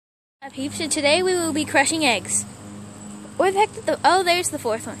Hi peeps, and today we will be crushing eggs. Where the heck did oh, there's the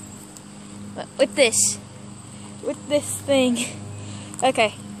fourth one. With this thing.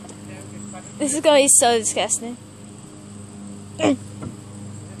 Okay. This is going to be so disgusting.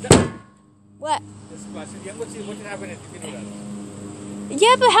 What?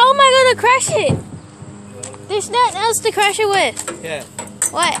 Yeah, but how am I going to crush it? There's nothing else to crush it with. Yeah.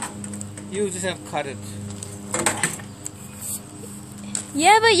 What? You just have cut it.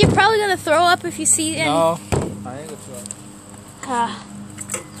 Yeah, but you're probably going to throw up if you see it. No. I ain't going to throw up.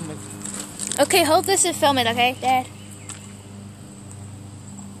 Okay, hold this and film it, okay, Dad?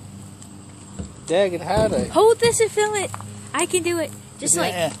 Dad, get harder. Hold this and film it. I can do it. Just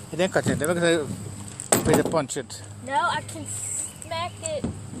like... Yeah, then cut it. Then we're going to punch it. No, I can smack it.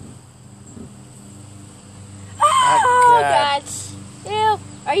 Oh, God. Ew.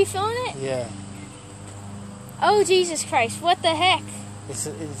 Are you filming it? Yeah. Oh, Jesus Christ. What the heck? It's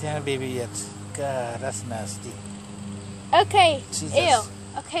not a baby yet. God, that's nasty. Okay. Jesus. Ew.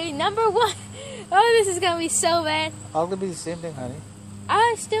 Okay, number one. Oh, this is going to be so bad. All going to be the same thing, honey.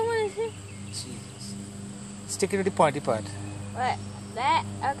 I still want to see. Jesus. Stick it to the pointy part. What? That?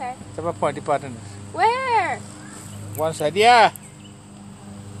 Okay. Have a pointy part in it. Where? One side. Yeah.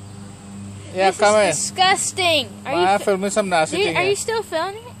 Yeah, this come in. This is disgusting. I'm filming some nasty thing. Are you still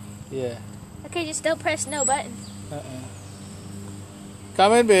filming it? Yeah. Okay, just don't press no button.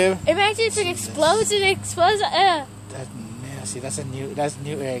 Come in, babe. Imagine if it explodes and it explodes. That's nasty. That's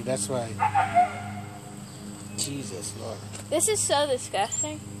new egg. That's why. Jesus Lord. This is so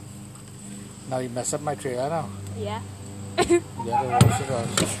disgusting. Now you mess up my tray. I know. Yeah. You gotta wash it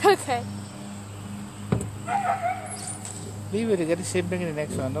off. Okay. Leave it. You get the same thing in the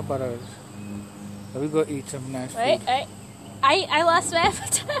next one. No bother. We go eat some nice Wait, food. wait. I lost my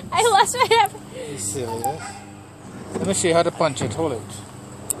appetite. I lost my appetite. You serious? Let me show you how to punch it. Hold it.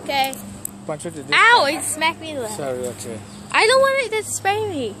 Okay. Punch it to this. Ow! It smacked me in the lip. Sorry, that's it. I don't want it to spray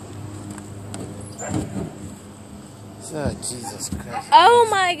me. Oh, Jesus Christ. Oh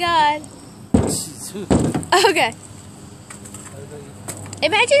my God. Jesus. Okay.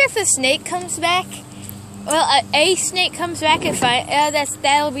 Imagine if a snake comes back. Well, a snake comes back and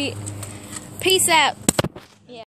that'll be. Peace out.